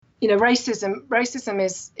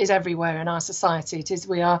racism is everywhere in our society. It is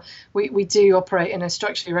we do operate in a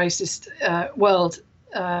structurally racist world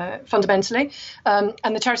fundamentally,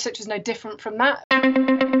 and the charity sector is no different from that.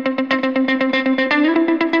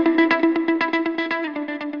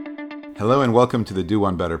 Hello and welcome to the Do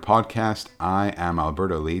One Better podcast. I am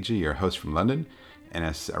Alberto Lidji, your host from London. And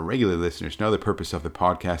as our regular listeners know, the purpose of the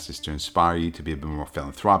podcast is to inspire you to be a bit more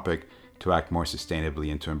philanthropic, to act more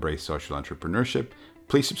sustainably, and to embrace social entrepreneurship.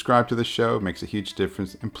 Please subscribe to the show. It makes a huge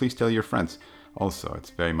difference. And please tell your friends. Also,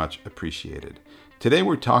 it's very much appreciated. Today,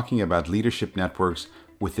 we're talking about leadership networks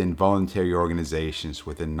within voluntary organizations,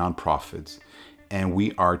 within nonprofits. And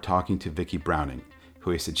we are talking to Vicky Browning,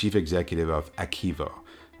 who is the chief executive of ACEVO.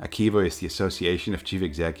 ACEVO is the Association of Chief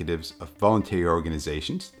Executives of Voluntary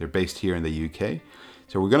Organizations. They're based here in the UK.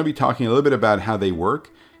 So we're going to be talking a little bit about how they work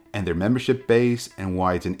and their membership base and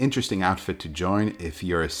why it's an interesting outfit to join if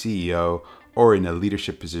you're a CEO or in a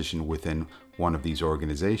leadership position within one of these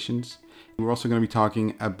organizations. We're also going to be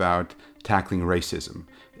talking about tackling racism.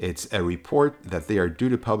 It's a report that they are due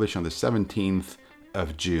to publish on the 17th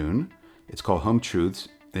of June. It's called Home Truths,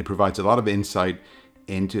 and it provides a lot of insight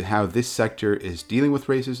into how this sector is dealing with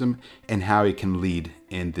racism and how it can lead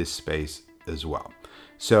in this space as well.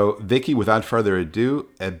 So, Vicky, without further ado,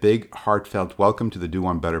 a big heartfelt welcome to the Do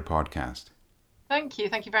One Better podcast. Thank you.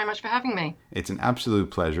 Thank you very much for having me. It's an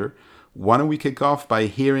absolute pleasure. Why don't we kick off by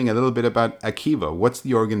hearing a little bit about ACEVO? What's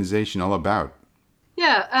the organization all about?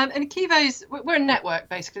 Yeah, and ACEVO's, we're a network,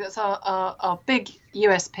 basically. That's our big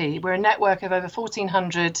USP. We're a network of over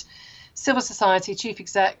 1,400 civil society chief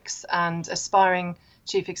execs and aspiring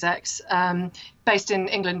chief execs based in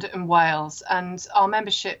England and Wales. And our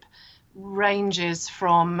membership ranges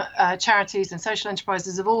from charities and social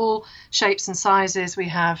enterprises of all shapes and sizes. We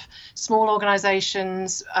have small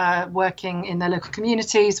organisations working in their local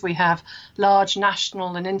communities. We have large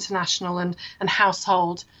national and international and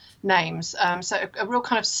household names. So a real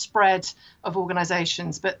kind of spread of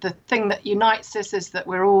organisations. But the thing that unites us is that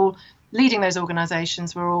we're all leading those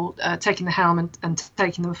organisations. We're all taking the helm and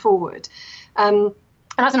taking them forward. And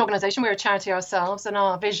as an organisation, we're a charity ourselves, and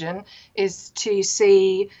our vision is to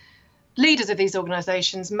see leaders of these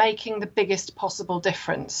organisations making the biggest possible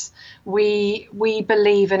difference. We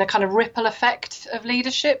believe in a kind of ripple effect of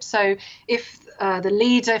leadership. So if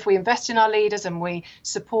we invest in our leaders and we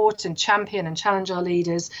support and champion and challenge our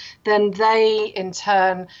leaders, then they in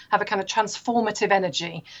turn have a kind of transformative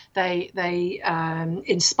energy. They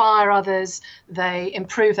inspire others, they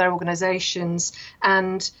improve their organisations,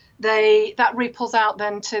 and that ripples out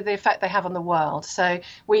then to the effect they have on the world. So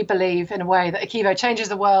we believe in a way that ACEVO changes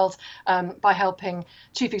the world by helping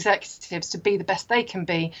chief executives to be the best they can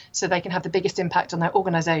be so they can have the biggest impact on their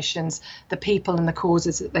organisations, the people and the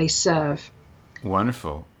causes that they serve.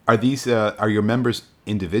 Wonderful. Are these are your members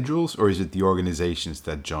individuals, or is it the organizations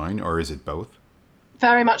that join, or is it both?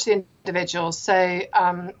 Very much the individuals. So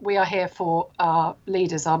we are here for our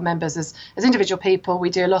leaders, our members as individual people. We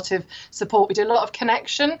do a lot of support. We do a lot of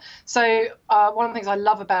connection. So one of the things I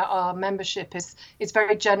love about our membership is it's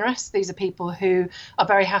very generous. These are people who are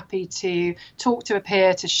very happy to talk to a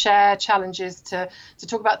peer, to share challenges, to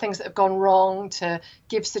talk about things that have gone wrong, to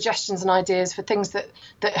give suggestions and ideas for things that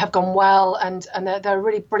have gone well. And they're a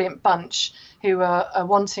really brilliant bunch who are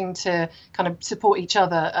wanting to kind of support each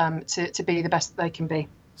other to be the best that they can be.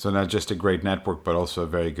 So not just a great network, but also a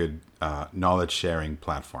very good knowledge sharing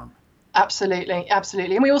platform. Absolutely.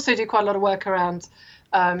 And we also do quite a lot of work around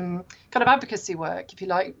kind of advocacy work, if you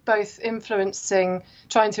like, both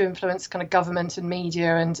trying to influence kind of government and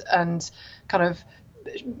media and kind of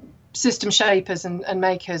system shapers and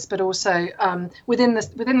makers, but also within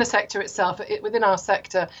the sector itself, within our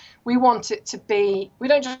sector, we don't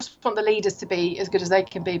just want the leaders to be as good as they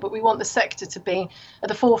can be, but we want the sector to be at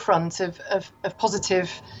the forefront of positive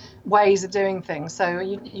ways of doing things. So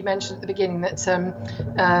you mentioned at the beginning that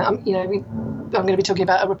I'm going to be talking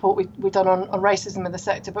about a report we've done on racism in the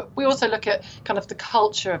sector, but we also look at kind of the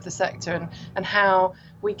culture of the sector and how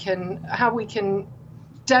we can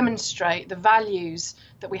demonstrate the values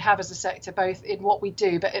that we have as a sector, both in what we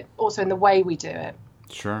do, but also in the way we do it.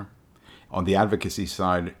 Sure. On the advocacy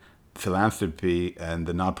side, philanthropy and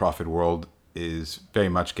the nonprofit world is very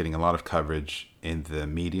much getting a lot of coverage in the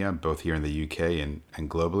media, both here in the UK and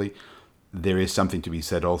globally. There is something to be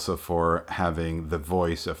said also for having the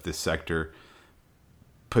voice of this sector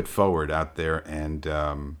put forward out there and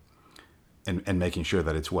making sure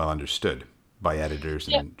that it's well understood by editors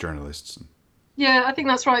and journalists. Yeah, I think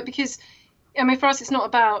that's right, because I mean, for us, it's not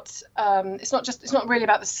about it's not really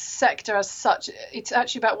about the sector as such. It's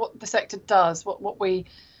actually about what the sector does, what we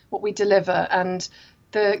deliver, and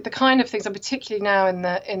the kind of things, and particularly now in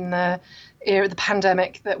the era of the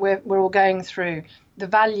pandemic that we're all going through, the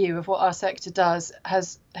value of what our sector does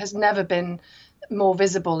has never been more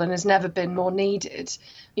visible and has never been more needed.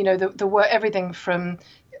 The work, everything from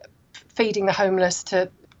feeding the homeless to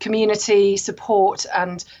community support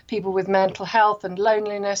and people with mental health and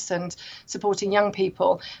loneliness and supporting young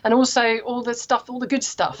people, and also all the good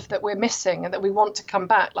stuff that we're missing and that we want to come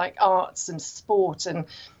back, like arts and sport and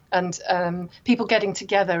people getting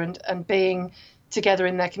together and being together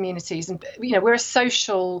in their communities. And we're a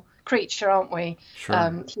social creature, aren't we?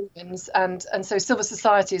 Sure. Humans, and so civil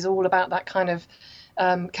society is all about that kind of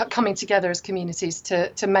coming together as communities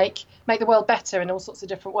to make the world better in all sorts of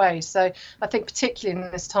different ways. So I think particularly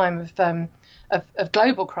in this time of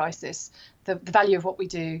global crisis, the value of what we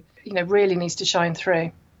do, really needs to shine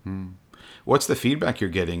through. What's the feedback you're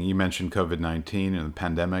getting? You mentioned COVID-19 and the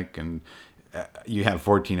pandemic, and you have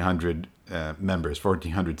 1,400 members,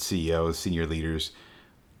 1,400 CEOs, senior leaders.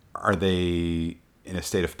 Are they in a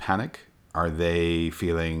state of panic? Are they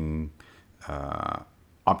feeling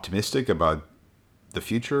optimistic about the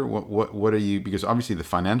future? What are you? Because obviously the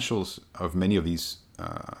financials of many of these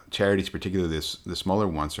charities, particularly the smaller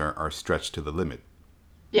ones, are stretched to the limit.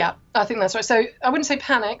 Yeah, I think that's right. So I wouldn't say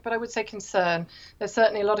panic, but I would say concern. There's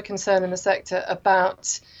certainly a lot of concern in the sector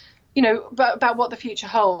about what the future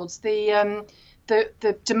holds. The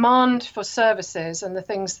demand for services and the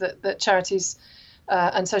things that charities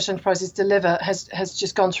and social enterprises deliver has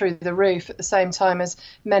just gone through the roof, at the same time as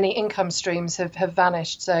many income streams have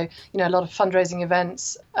vanished. So, a lot of fundraising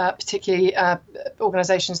events, particularly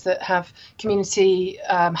organisations that have community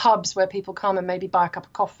hubs where people come and maybe buy a cup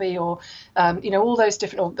of coffee, or, all those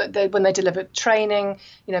different, when they deliver training,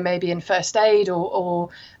 maybe in first aid or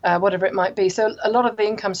whatever it might be. So a lot of the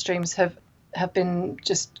income streams have been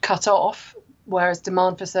just cut off, whereas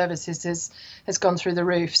demand for services has gone through the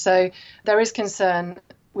roof. So there is concern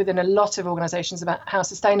within a lot of organisations about how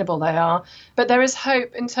sustainable they are. But there is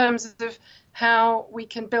hope in terms of how we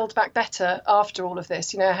can build back better after all of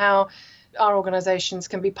this, how our organisations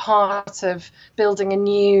can be part of building a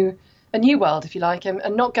new world, if you like,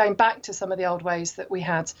 and not going back to some of the old ways that we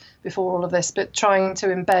had before all of this, but trying to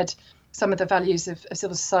embed some of the values of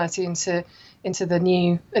civil society into the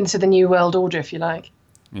new world order, if you like.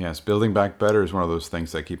 Yes, building back better is one of those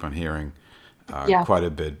things I keep on hearing quite a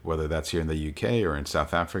bit, whether that's here in the UK or in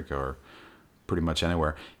South Africa or pretty much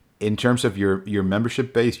anywhere. In terms of your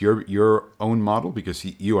membership base, your own model, because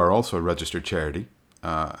you are also a registered charity,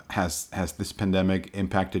 has this pandemic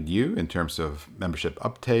impacted you in terms of membership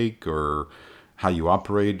uptake or how you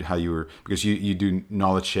operate, because you do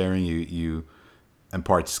knowledge sharing, you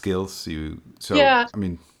impart skills, Yeah. I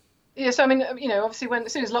mean. Yeah, so obviously,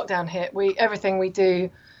 as soon as lockdown hit, everything we do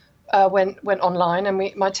went online,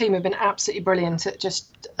 and my team have been absolutely brilliant at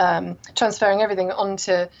just transferring everything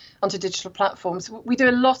onto digital platforms. We do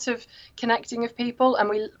a lot of connecting of people, and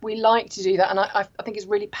we like to do that, and I think it's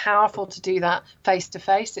really powerful to do that face to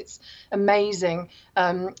face. It's amazing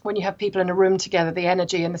when you have people in a room together, the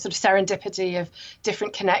energy and the sort of serendipity of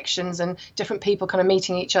different connections and different people kind of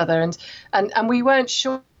meeting each other, and we weren't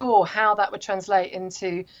sure how that would translate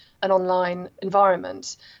into an online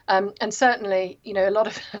environment, and certainly, a lot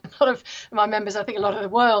of my members, I think a lot of the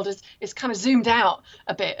world is kind of zoomed out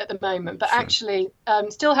a bit at the moment. But Sure. actually,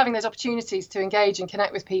 still having those opportunities to engage and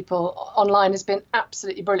connect with people online has been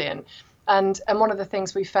absolutely brilliant. And one of the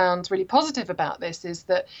things we found really positive about this is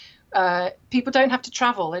that people don't have to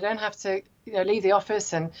travel. They don't have to leave the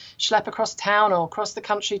office and schlep across town or across the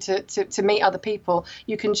country to meet other people.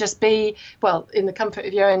 You can just be, in the comfort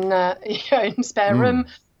of your own spare room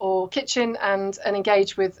or kitchen, and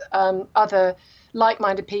engage with other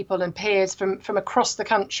like-minded people and peers from across the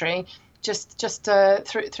country, just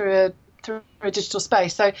through a digital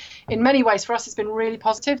space. So in many ways for us it's been really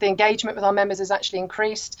positive. The engagement with our members has actually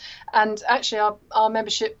increased, and actually our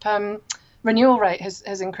membership renewal rate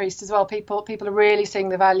has increased as well. People are really seeing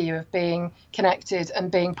the value of being connected and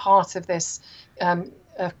being part of this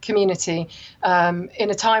community in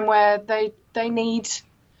a time where they need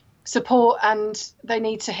support, and they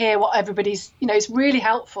need to hear what everybody's, it's really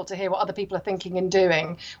helpful to hear what other people are thinking and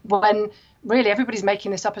doing when really everybody's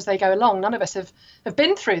making this up as they go along. None of us have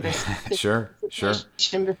been through this Sure.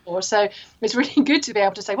 situation before. So it's really good to be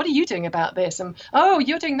able to say, what are you doing about this? And, oh,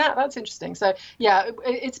 you're doing that. That's interesting. So, yeah,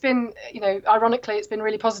 it's been, ironically, it's been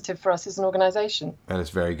really positive for us as an organisation. That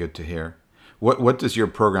is very good to hear. What does your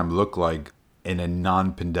program look like in a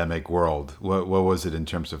non-pandemic world? What was it in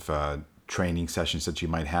terms of training sessions that you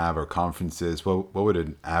might have, or conferences? What would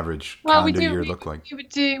an average calendar year look like?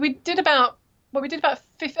 We did about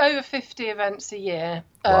over 50 events a year.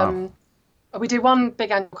 Wow. We do one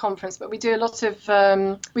big annual conference, but we do a lot of,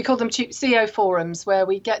 we call them CEO forums, where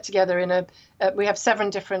we get together we have 7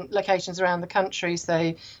 different locations around the country,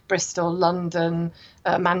 so Bristol, London,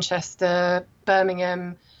 Manchester,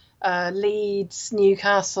 Birmingham, Leeds,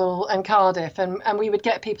 Newcastle and Cardiff. And we would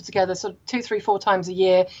get people together sort of 2, 3, 4 times a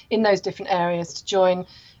year in those different areas to join,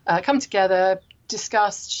 come together,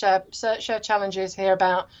 discuss, share challenges, hear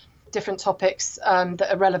about different topics that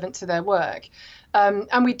are relevant to their work.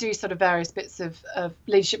 And we do sort of various bits of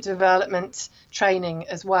leadership development training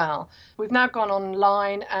as well. We've now gone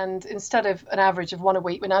online, and instead of an average of 1 a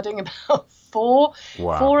week, we're now doing about 4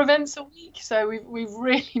 events a week. So we've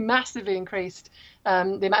really massively increased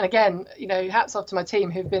the amount. Again, hats off to my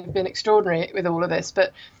team who've been extraordinary with all of this.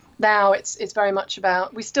 But now it's very much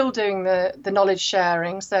about, we're still doing the knowledge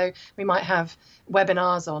sharing. So we might have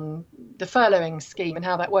webinars on the furloughing scheme and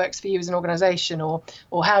how that works for you as an organisation, or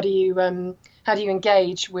how do you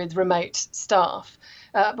engage with remote staff.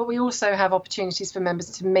 But we also have opportunities for members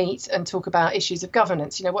to meet and talk about issues of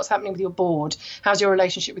governance. What's happening with your board? How's your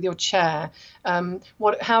relationship with your chair?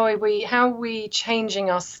 How are we changing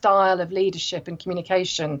our style of leadership and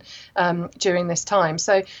communication during this time?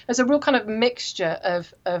 So there's a real kind of mixture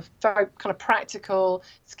of very kind of practical,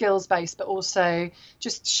 skills-based, but also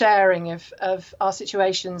just sharing of our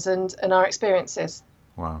situations and our experiences.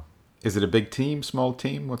 Wow. Is it a big team, small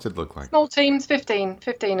team? What's it look like? Small teams, 15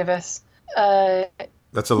 of us.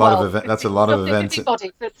 That's a lot of That's a lot of events. Big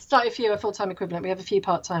body. There's slightly fewer full-time equivalent. We have a few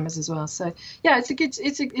part-timers as well. So yeah,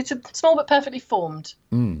 it's a small but perfectly formed.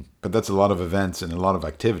 But that's a lot of events and a lot of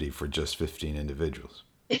activity for just 15 individuals.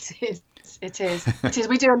 It is.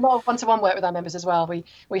 We do a lot of one-to-one work with our members as well.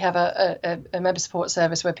 We have a member support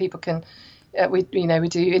service where people can we do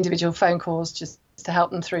individual phone calls just to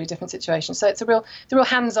help them through different situations. So it's a real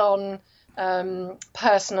hands-on,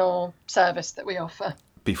 personal service that we offer.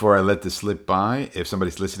 Before I let this slip by, if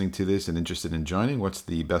somebody's listening to this and interested in joining, what's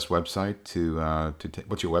the best website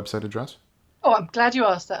what's your website address? Oh, I'm glad you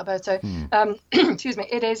asked that, Alberto. Excuse me.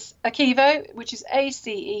 It is ACEVO, which is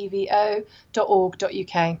ACEVO.org.uk,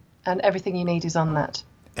 and everything you need is on that.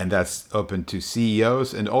 And that's open to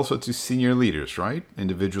CEOs and also to senior leaders, right?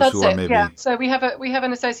 Individuals who are maybe... Yeah. So we have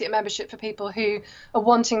an associate membership for people who are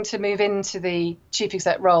wanting to move into the chief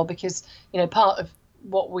exec role, because part of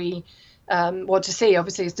what we want to see,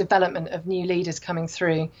 obviously, is development of new leaders coming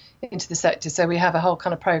through into the sector. So we have a whole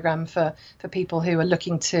kind of program for people who are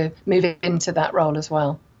looking to move into that role as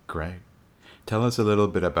well. Great. Tell us a little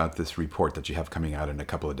bit about this report that you have coming out in a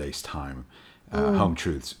couple of days' time. Home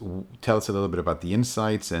Truths. Tell us a little bit about the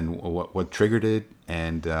insights and what triggered it,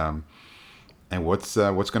 and what's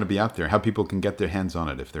going to be out there, how people can get their hands on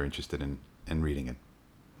it if they're interested in reading it.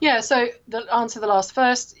 Yeah, so the answer the last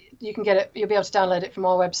first, you can get it. You'll be able to download it from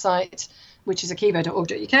our website, which is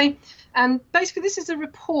acevo.org.uk. And basically, this is a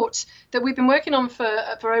report that we've been working on for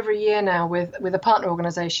over a year now with a partner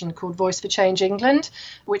organisation called Voice for Change England,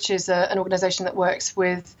 which is an organisation that works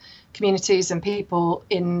with communities and people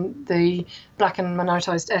in the Black and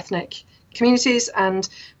minoritized ethnic communities. And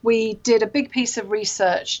we did a big piece of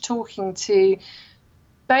research talking to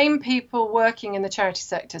BAME people working in the charity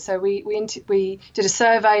sector. So we did a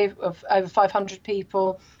survey of over 500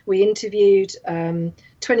 people. We interviewed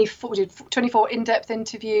 24 in-depth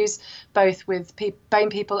interviews, both with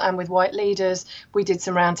BAME people and with white leaders. We did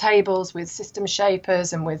some round tables with system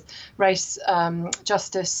shapers and with race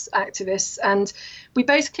justice activists. And we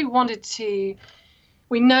basically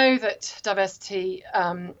we know that diversity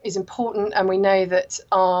is important, and we know that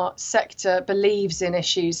our sector believes in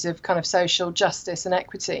issues of kind of social justice and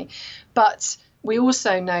equity. But we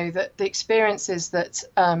also know that the experiences that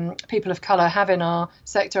people of colour have in our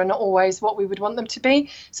sector are not always what we would want them to be.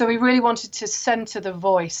 So we really wanted to centre the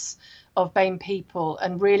voice of BAME people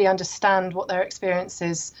and really understand what their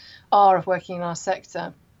experiences are of working in our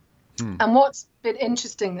sector. And what's been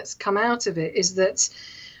interesting that's come out of it is that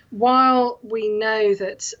while we know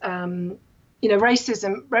that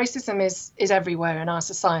racism is everywhere in our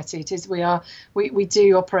society, it is we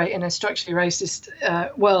do operate in a structurally racist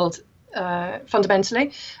world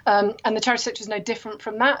fundamentally, and the charity sector is no different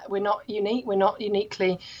from that. We're not unique. We're not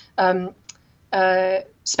uniquely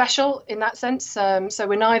special in that sense. So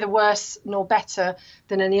we're neither worse nor better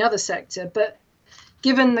than any other sector, but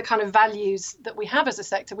given the kind of values that we have as a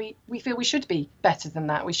sector, we feel we should be better than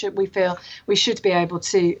that. We feel we should be able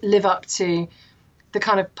to live up to the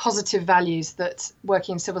kind of positive values that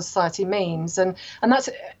working in civil society means. And that's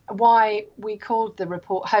why we called the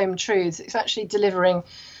report Home Truths. It's actually delivering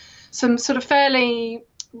some sort of fairly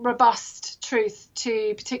robust truth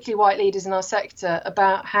to particularly white leaders in our sector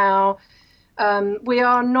about how we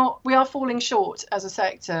are falling short as a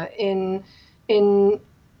sector in in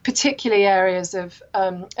particularly areas of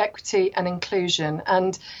equity and inclusion.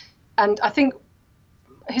 And I think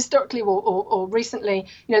historically or recently,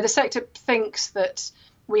 the sector thinks that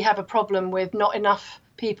we have a problem with not enough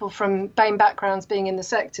people from BAME backgrounds being in the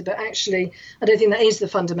sector, but actually I don't think that is the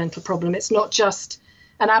fundamental problem. It's not just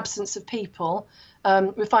an absence of people.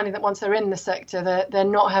 We're finding that once they're in the sector, they're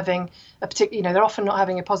not having a particular, they're often not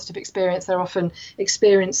having a positive experience. They're often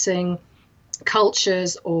experiencing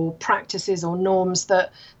cultures or practices or norms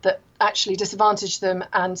that actually disadvantage them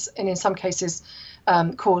and in some cases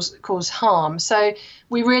cause harm. So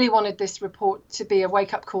we really wanted this report to be a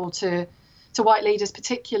wake-up call to white leaders,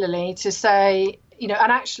 particularly to say, and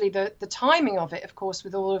actually the timing of it, of course,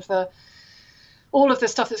 with all of the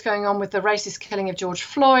stuff that's going on with the racist killing of George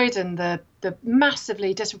Floyd and the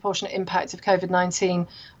massively disproportionate impact of COVID-19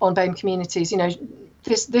 on BAME communities,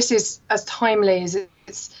 this is as timely as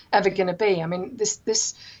it's ever going to be. I mean,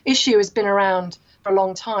 this issue has been around for a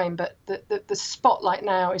long time, but the spotlight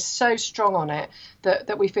now is so strong on it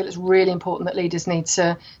that we feel it's really important that leaders need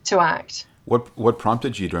to act. What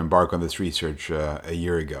prompted you to embark on this research a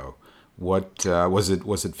year ago? What was it?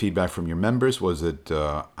 Was it feedback from your members? Was it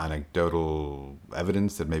anecdotal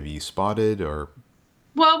evidence that maybe you spotted, or?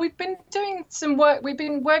 Well, we've been doing some work. We've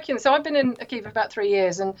been working. So I've been in ACEVO for about 3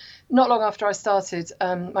 years, and not long after I started,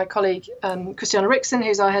 my colleague Christiana Rixon,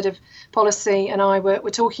 who's our head of policy, and I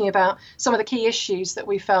were talking about some of the key issues that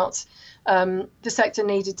we felt the sector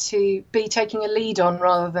needed to be taking a lead on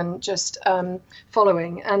rather than just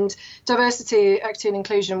following. And diversity, equity, and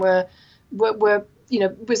inclusion were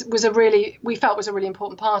was a really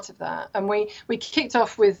important part of that. And we kicked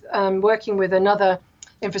off with working with another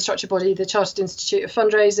infrastructure body, the Chartered Institute of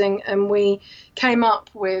Fundraising, and we came up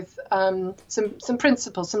with some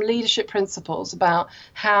principles, some leadership principles about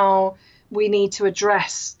how we need to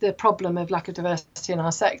address the problem of lack of diversity in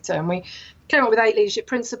our sector. And we came up with 8 leadership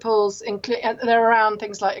principles. They're around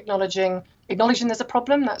things like acknowledging there's a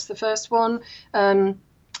problem. That's the first one.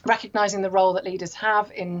 Recognizing the role that leaders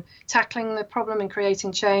have in tackling the problem and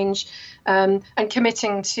creating change, and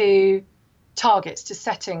committing to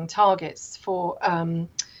setting targets for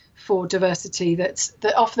diversity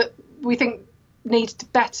that we think need to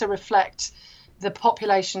better reflect the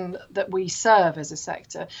population that we serve as a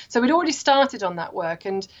sector. So we'd already started on that work,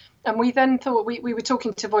 and we then thought we were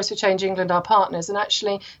talking to Voice for Change England, our partners, and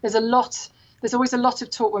actually there's always a lot of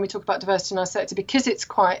talk when we talk about diversity in our sector because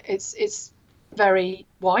it's very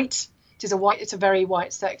white. It's a very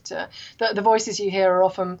white sector. The voices you hear are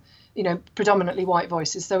often, predominantly white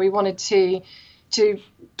voices. So we wanted to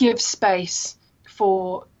give space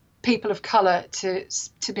for people of colour to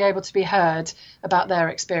be able to be heard about their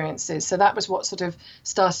experiences. So that was what sort of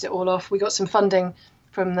started it all off. We got some funding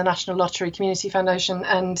from the National Lottery Community Foundation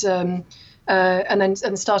and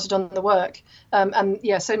then started on the work.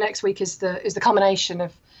 So next week is the culmination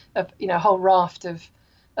of a whole raft of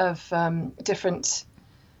different.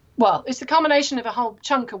 Well, it's the culmination of a whole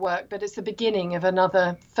chunk of work, but it's the beginning of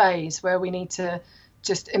another phase where we need to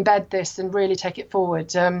just embed this and really take it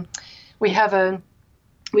forward. We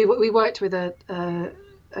worked with a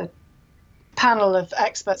panel of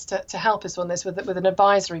experts to help us on this with an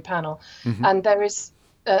advisory panel, mm-hmm. And there is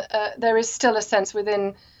still a sense with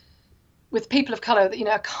people of colour that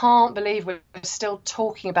I can't believe we're still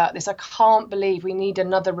talking about this. I can't believe we need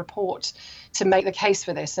another report to make the case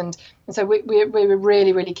for this. And so we were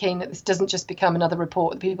really, really keen that this doesn't just become another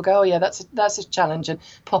report that people go, oh yeah, that's a challenge and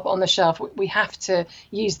plop it on the shelf. We have to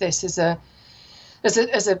use this as a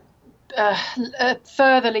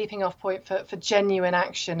further leaping off point for genuine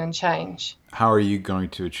action and change. How are you going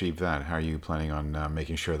to achieve that? How are you planning on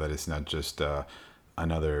making sure that it's not just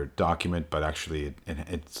another document, but actually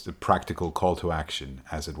it's a practical call to action,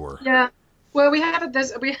 as it were? Yeah. Well,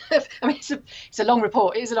 it's a long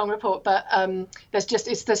report. It is a long report, but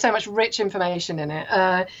there's so much rich information in it,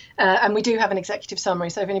 and we do have an executive summary.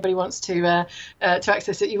 So if anybody wants to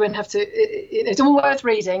access it, you wouldn't have to. It's all worth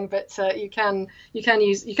reading, but you can look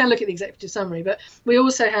at the executive summary. But we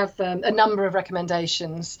also have a number of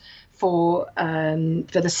recommendations for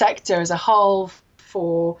the sector as a whole,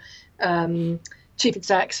 for chief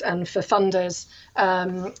execs and for funders,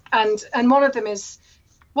 and one of them is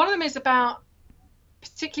about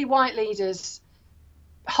particularly white leaders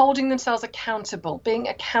holding themselves accountable, being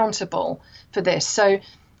accountable for this. So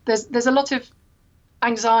there's a lot of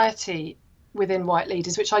anxiety within white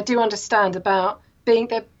leaders, which I do understand, about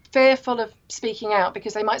they're fearful of speaking out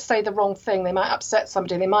because they might say the wrong thing, they might upset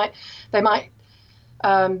somebody, they might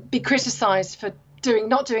be criticised for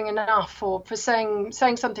not doing enough, or for saying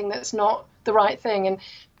something that's not the right thing, and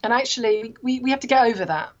actually we have to get over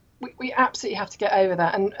that. we absolutely have to get over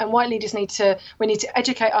that. And white leaders need to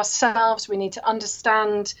educate ourselves. We need to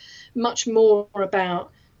understand much more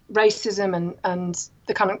about racism and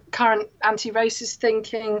the kind of current anti-racist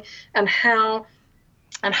thinking, and how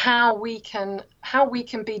we can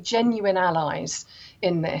be genuine allies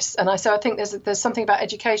in this. And so I think there's something about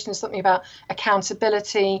education, there's something about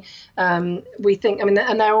accountability. We think, and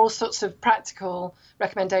there are all sorts of practical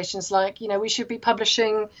recommendations, like, we should be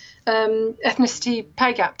publishing ethnicity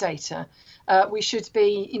pay gap data. We should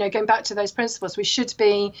be, going back to those principles, we should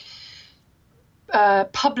be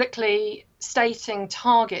publicly stating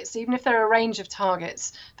targets, even if there are a range of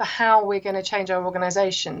targets, for how we're going to change our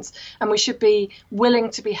organisations, and we should be willing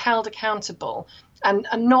to be held accountable, and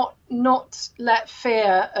not let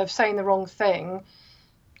fear of saying the wrong thing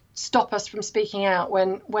stop us from speaking out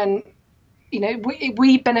when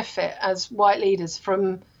we benefit as white leaders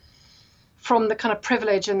from the kind of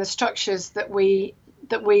privilege and the structures that we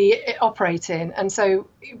operate in. And so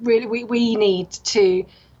really we need to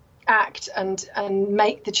act and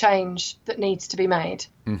make the change that needs to be made.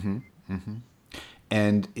 Mm-hmm, mm-hmm.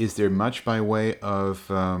 And is there much by way of,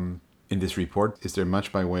 in this report, is there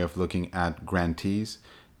much by way of looking at grantees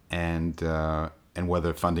and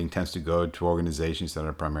whether funding tends to go to organizations that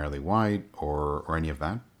are primarily white or any of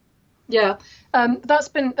that? Yeah, that's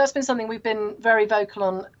been something we've been very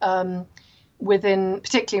vocal on,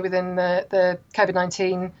 particularly within the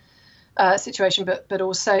COVID-19 situation, but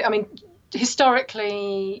also, I mean,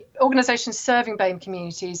 historically, organisations serving BAME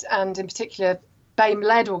communities, and in particular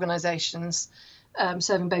BAME-led organisations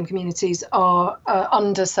serving BAME communities, are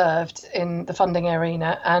underserved in the funding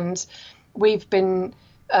arena. And we've been,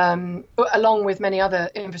 along with many other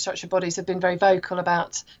infrastructure bodies, have been very vocal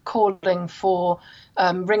about calling for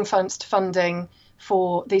ring-fenced funding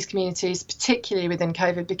for these communities, particularly within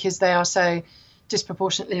COVID, because they are so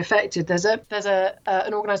disproportionately affected. There's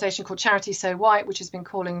an organisation called Charity So White, which has been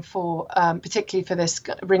calling for, particularly for this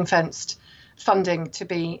ring-fenced funding to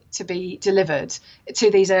be delivered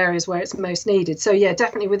to these areas where it's most needed. So yeah,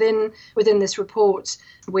 definitely within this report,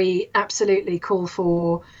 we absolutely call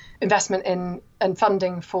for investment in and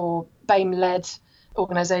funding for BAME-led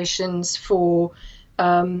organisations.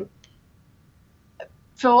 Actually,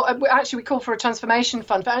 we call for a transformation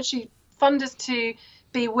fund, for actually funders to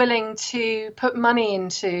be willing to put money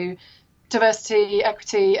into diversity,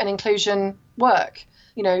 equity, and inclusion work.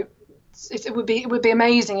 It would be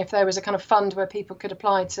amazing if there was a kind of fund where people could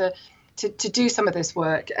apply to do some of this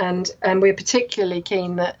work. And we're particularly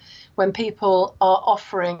keen that when people are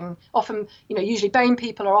offering, often, usually BAME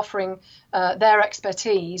people are offering their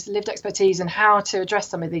expertise, lived expertise, and how to address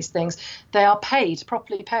some of these things, they are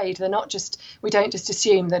properly paid. They're not we don't just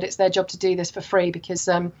assume that it's their job to do this for free because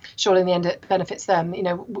surely in the end it benefits them.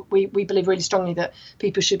 We believe really strongly that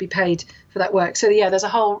people should be paid for that work. So yeah, there's a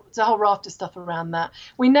whole raft of stuff around that.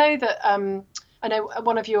 We know that, I know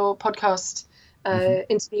one of your podcast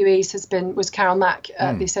interviewees was Carol Mack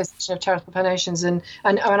at the Association of Charitable Foundations, and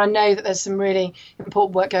I know that there's some really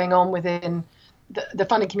important work going on within the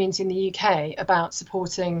funding community in the UK about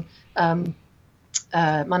supporting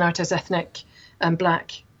minoritized, ethnic, and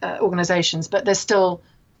Black organisations, but there's still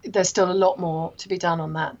a lot more to be done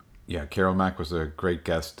on that. Yeah, Carol Mack was a great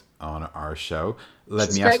guest on our show.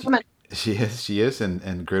 She's a great woman. She is,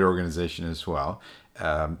 and great organization as well.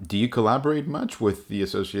 Do you collaborate much with the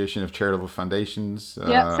Association of Charitable Foundations? So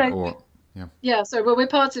we're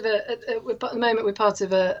part of at the moment we're part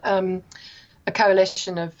of a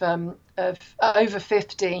coalition of over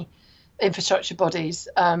 50 infrastructure bodies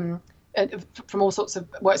from all sorts of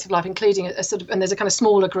walks of life, including and there's a kind of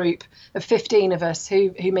smaller group of 15 of us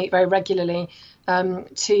who meet very regularly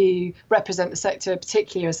to represent the sector,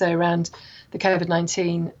 particularly as they're around the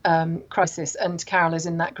COVID-19 crisis. And Carol is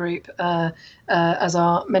in that group, as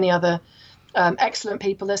are many other excellent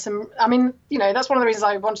people. There's some, that's one of the reasons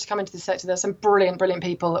I wanted to come into this sector. There's some brilliant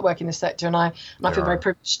people that work in this sector, and I feel very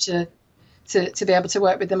privileged to be able to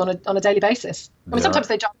work with them on a daily basis. Sometimes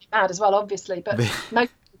they drive me mad as well, obviously, but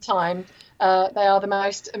most of the time they are the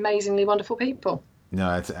most amazingly wonderful people.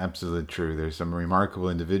 No, it's absolutely true. There's some remarkable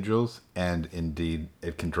individuals, and indeed,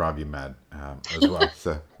 it can drive you mad as well.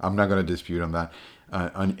 So I'm not going to dispute on that,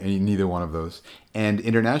 on neither one of those. And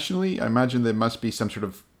internationally, I imagine there must be some sort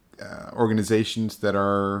of organizations that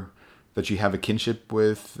you have a kinship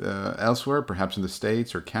with elsewhere, perhaps in the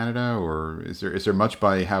States or Canada, or is there much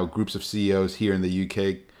by how groups of CEOs here in the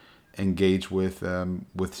UK engage with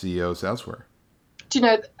CEOs elsewhere? Do you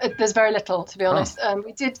know, there's very little, to be honest.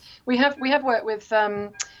 We have worked with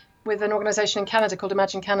an organisation in Canada called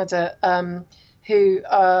Imagine Canada, who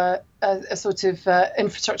are a sort of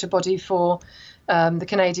infrastructure body for the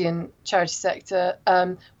Canadian charity sector.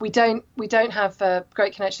 We don't have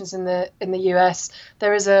great connections in the US.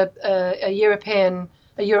 There is a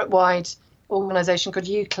Europe-wide organisation called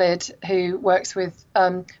Euclid who works with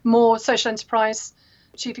more social enterprise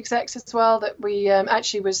chief execs as well. That we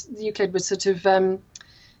Euclid was sort of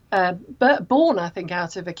born, I think,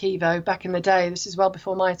 out of ACEVO back in the day. This is well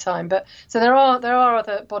before my time, but so there are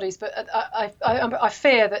other bodies. But I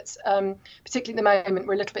fear that particularly at the moment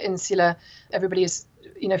we're a little bit insular. Everybody is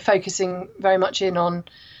focusing very much in on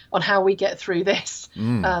how we get through this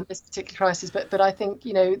this particular crisis. But I think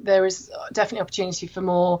there is definitely opportunity for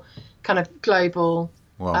more kind of global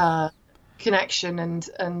connection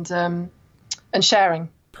and sharing.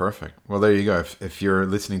 Perfect. Well, there you go. If you're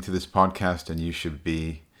listening to this podcast and you should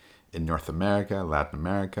be in North America, Latin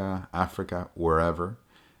America, Africa, wherever,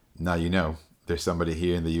 now there's somebody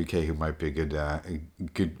here in the UK who might be a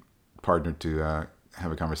good partner to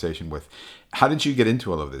have a conversation with. How did you get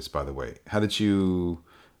into all of this, by the way? How did you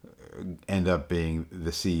end up being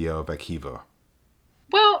the CEO of ACEVO?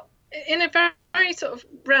 Well, in a very sort of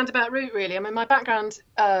roundabout route, really. I mean, my background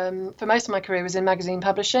for most of my career was in magazine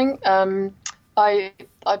publishing. I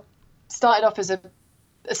started off as a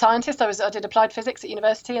scientist. I did applied physics at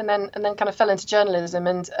university, and then kind of fell into journalism,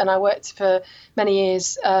 and I worked for many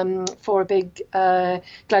years for a big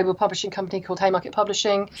global publishing company called Haymarket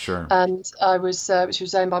Publishing. Sure. And I was which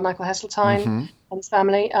was owned by Michael Heseltine and his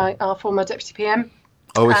family, our former deputy PM.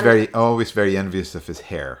 Always very envious of his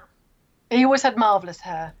hair. He always had marvelous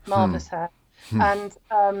hair. And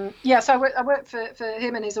so I worked for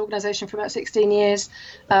him and his organisation for about 16 years.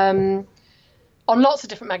 On lots of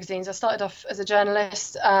different magazines. I started off as a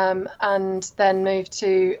journalist and then moved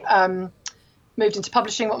into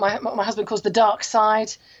publishing, what my husband calls the dark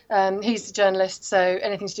side. He's a journalist, so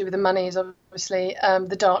anything to do with the money is obviously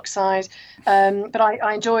the dark side. But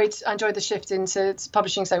I enjoyed the shift into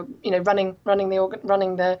publishing, so running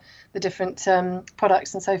the different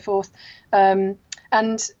products and so forth. And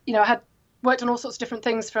I had worked on all sorts of different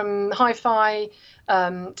things, from hi-fi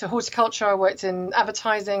to horticulture. I worked in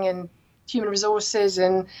advertising and human resources,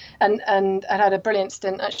 and I had a brilliant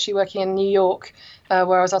stint actually working in New York,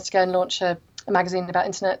 where I was asked to go and launch a magazine about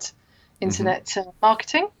internet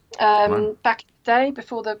marketing back in the day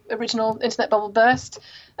before the original internet bubble burst.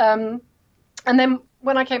 And then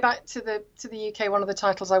when I came back to the UK, one of the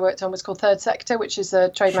titles I worked on was called Third Sector, which is a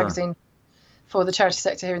trade magazine for the charity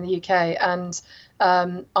sector here in the UK. And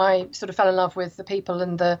I sort of fell in love with the people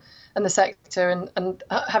and the sector, and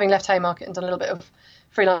having left Haymarket and done a little bit of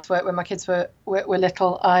freelance work when my kids were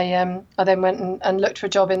little, I then went and looked for a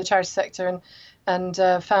job in the charity sector and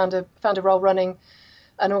found a role running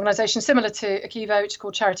an organisation similar to ACEVO, which is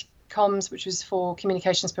called Charity Comms, which was for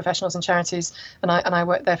communications professionals and charities, and I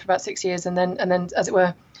worked there for about 6 years, and then as it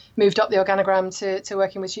were moved up the organogram to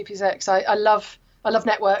working with chief execs. I love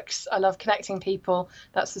networks. I love connecting people.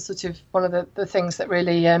 That's the sort of one of the things that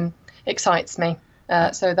really excites me.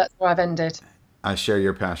 So that's where I've ended. I share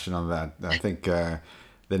your passion on that. I think the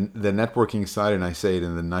networking side, and I say it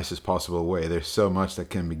in the nicest possible way, there's so much that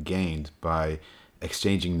can be gained by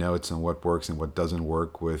exchanging notes on what works and what doesn't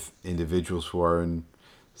work with individuals who are in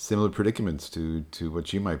similar predicaments to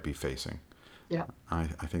what you might be facing. Yeah. I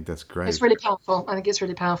think that's great. It's really powerful. I think it's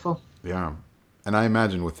really powerful. Yeah. And I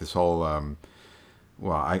imagine with this whole,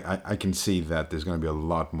 I can see that there's going to be a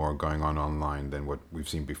lot more going on online than what we've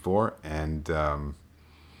seen before. And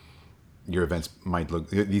your events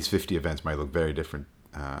these 50 events might look very different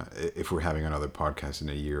if we're having another podcast in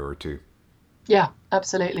a year or two. Yeah,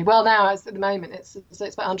 absolutely. Well, now at the moment it's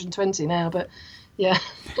about 120 now, but yeah.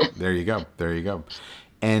 There you go.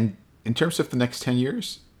 And in terms of the next 10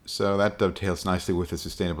 years, so that dovetails nicely with the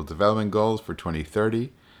Sustainable Development Goals for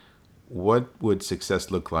 2030. What would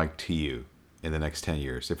success look like to you in the next 10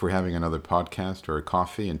 years? If we're having another podcast or a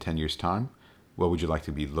coffee in 10 years' time, what would you like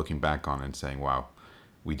to be looking back on and saying, wow,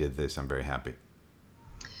 we did this, I'm very happy?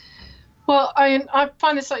 Well, I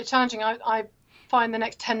find this slightly challenging. I find the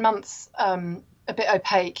next 10 months a bit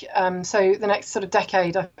opaque. So the next sort of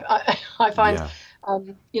decade, I find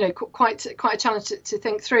quite a challenge to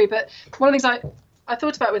think through. But one of the things I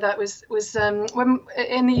thought about with that was when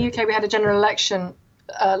in the UK we had a general election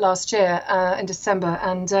last year in December,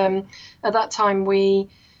 and at that time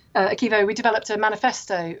ACEVO, we developed a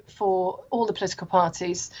manifesto for all the political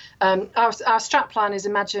parties. Our strat plan is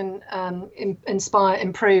Imagine, Inspire,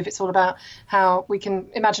 Improve. It's all about how we can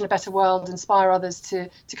imagine a better world, inspire others to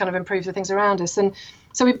kind of improve the things around us. And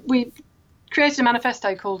so we created a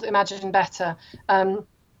manifesto called Imagine Better. And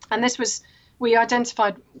we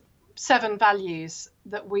identified 7 values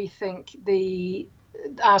that we think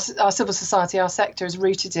our civil society, our sector is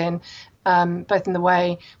rooted in, both in the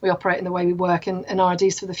way we operate and the way we work, and our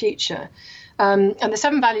ideas for the future. And the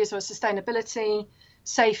 7 values were sustainability,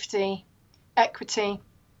 safety, equity,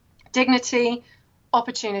 dignity,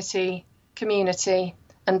 opportunity, community,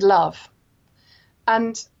 and love.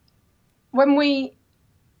 And when we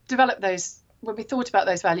developed those, when we thought about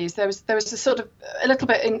those values, there was a sort of a little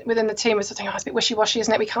bit within the team was sort of thinking, oh, it's a bit wishy-washy,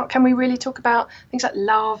 isn't it? Can we really talk about things like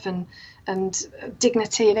love and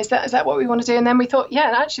dignity, and is that what we want to do? And then we thought,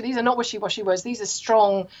 yeah, actually these are not wishy-washy words. These are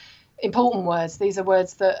strong, important words. These are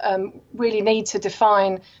words that really need to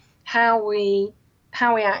define how we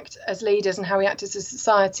act as leaders and how we act as a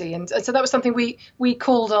society. And so that was something we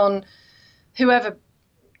called on whoever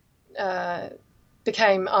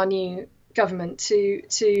became our new government to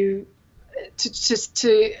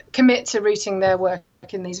commit to rooting their work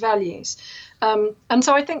in these values. And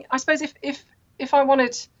so I suppose if I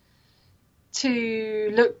wanted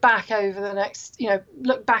to look back over the next,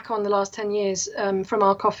 look back on the last 10 years from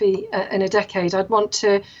our coffee in a decade, I'd want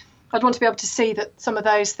to be able to see that some of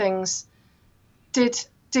those things did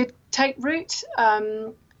take root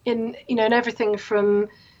in everything from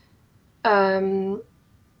ensuring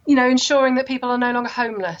that people are no longer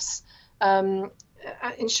homeless,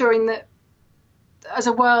 ensuring that as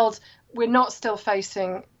a world we're not still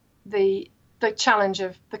facing the challenge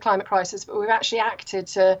of the climate crisis, but we've actually acted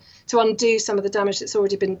to undo some of the damage that's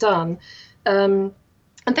already been done. And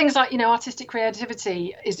things like artistic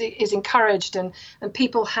creativity is encouraged, and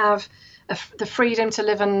people have the freedom to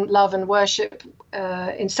live and love and worship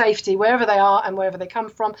in safety wherever they are and wherever they come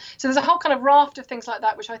from. So there's a whole kind of raft of things like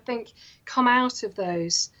that which I think come out of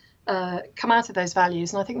those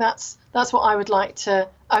values, and I think that's what I would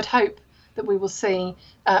hope that we will see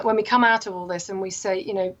when we come out of all this and we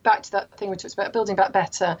say, back to that thing we talked about, building back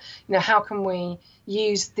better. How can we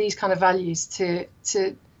use these kind of values to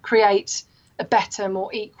create a better,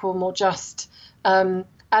 more equal, more just, and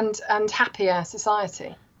happier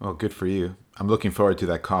society? Well, good for you. I'm looking forward to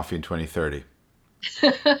that coffee in 2030.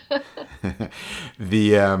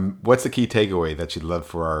 What's the key takeaway that you'd love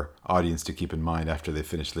for our audience to keep in mind after they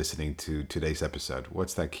finish listening to today's episode?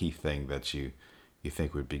 What's that key thing that you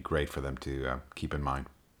think would be great for them to keep in mind?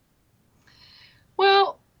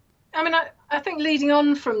 Well, I mean, I think leading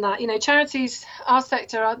on from that, charities, our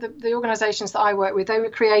sector, the organisations that I work with, they were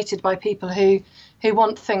created by people who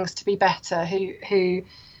want things to be better, who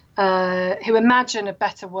imagine a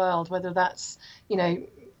better world, whether that's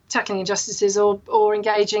tackling injustices or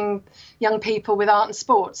engaging young people with art and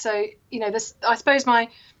sport. So I suppose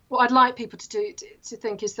what I'd like people to do to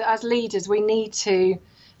think is that as leaders we need to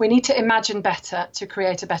imagine better to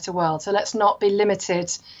create a better world. So let's not be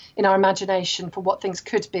limited in our imagination for what things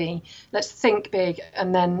could be. Let's think big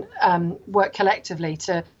and then work collectively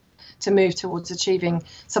to move towards achieving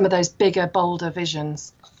some of those bigger, bolder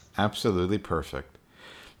visions. Absolutely perfect.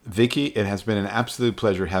 Vicky, it has been an absolute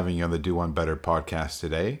pleasure having you on the Do One Better podcast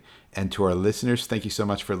today. And to our listeners, thank you so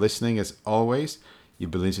much for listening. As always, you've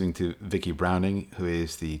been listening to Vicky Browning, who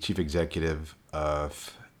is the Chief Executive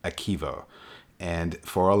of ACEVO. And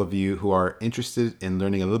for all of you who are interested in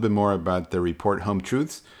learning a little bit more about the report Home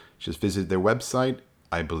Truths, just visit their website.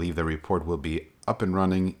 I believe the report will be up and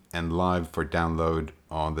running and live for download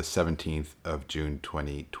on the 17th of June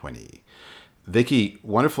 2020. Vicky,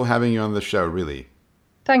 wonderful having you on the show, really.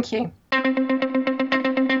 Thank you.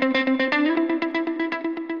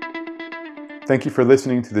 Thank you for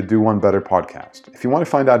listening to the Do One Better podcast. If you want to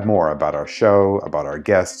find out more about our show, about our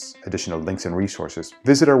guests, additional links and resources,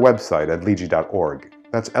 visit our website at lidji.org.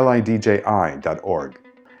 That's lidji.org.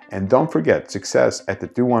 And don't forget, success at the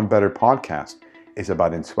Do One Better podcast is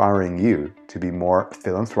about inspiring you to be more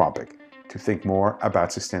philanthropic, to think more about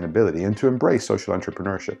sustainability, and to embrace social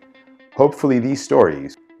entrepreneurship. Hopefully these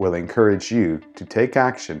stories will encourage you to take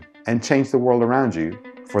action and change the world around you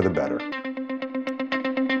for the better.